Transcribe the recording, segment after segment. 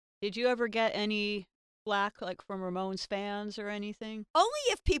Did you ever get any flack, like, from Ramones fans or anything? Only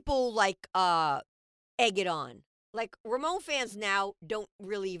if people, like, egg it on. Like, Ramone fans now don't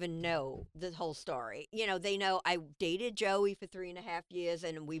really even know the whole story. You know, they know I dated Joey for 3.5 years,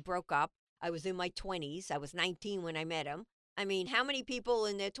 and we broke up. I was in my 20s. I was 19 when I met him. I mean, how many people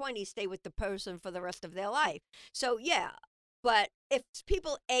in their 20s stay with the person for the rest of their life? So, yeah. But if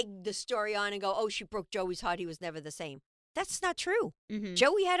people egg the story on and go, oh, she broke Joey's heart, he was never the same. That's not true. Mm-hmm.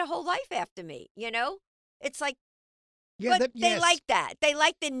 Joey had a whole life after me, you know? It's like, Yeah, but they yes. like that. They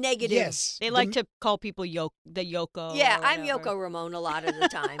like the negative. Yes. They like to call people the Yoko. Yeah, or I'm whatever. Yoko Ramone a lot of the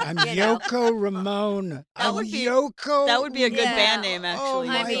time. I'm you know? Yoko Ramone. I'm would be- Yoko. That would be a good Yeah. band name, actually.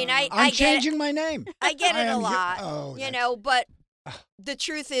 Oh I my- mean, Yoko. I I'm get changing my name. I get I it a am lot, Oh, you that's- know, but the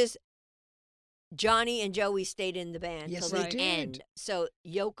truth is, Johnny and Joey stayed in the band Yes, till they the did. end. So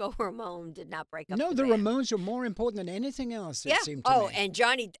Yoko Ramone did not break up No, the the band. Ramones are more important than anything else, it Yeah. seemed to Oh, me. and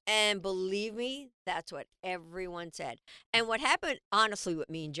Johnny, and believe me, that's what everyone said. And what happened, honestly, with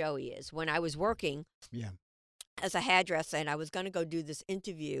me and Joey is when I was working Yeah. as a hairdresser, and I was going to go do this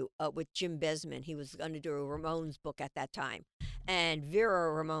interview with Jim Besman. He was going to do a Ramones book at that time. And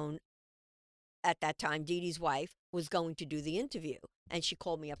Vera Ramone, at that time, Dee Dee's wife, was going to do the interview. And she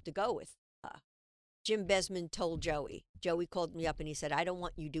called me up to go with her. Jim Besman told Joey. Joey called me up and he said, I don't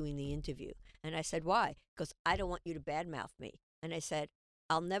want you doing the interview. And I said, why? Because I don't want you to badmouth me. And I said,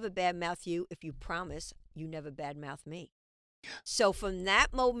 I'll never badmouth you if you promise you never badmouth me. So from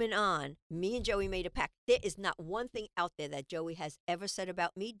that moment on, me and Joey made a pact. There is not one thing out there that Joey has ever said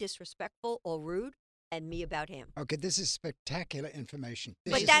about me, disrespectful or rude, and me about him. Okay, this is spectacular information.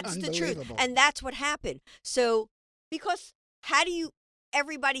 This But is that's the truth. unbelievable. And that's what happened. So, because how do you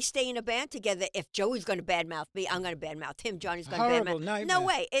everybody stay in a band together if Joey's going to badmouth me, I'm going to badmouth him, Johnny's going to Horrible badmouth. nightmare. No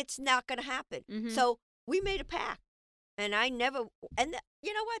way. It's not going to happen. Mhm. So, we made a pact. And I never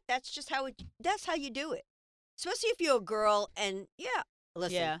you know what? That's just that's how you do it. Especially if you're a girl and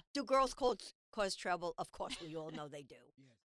listen, Yeah. do girls cause trouble? Of course we all know they do.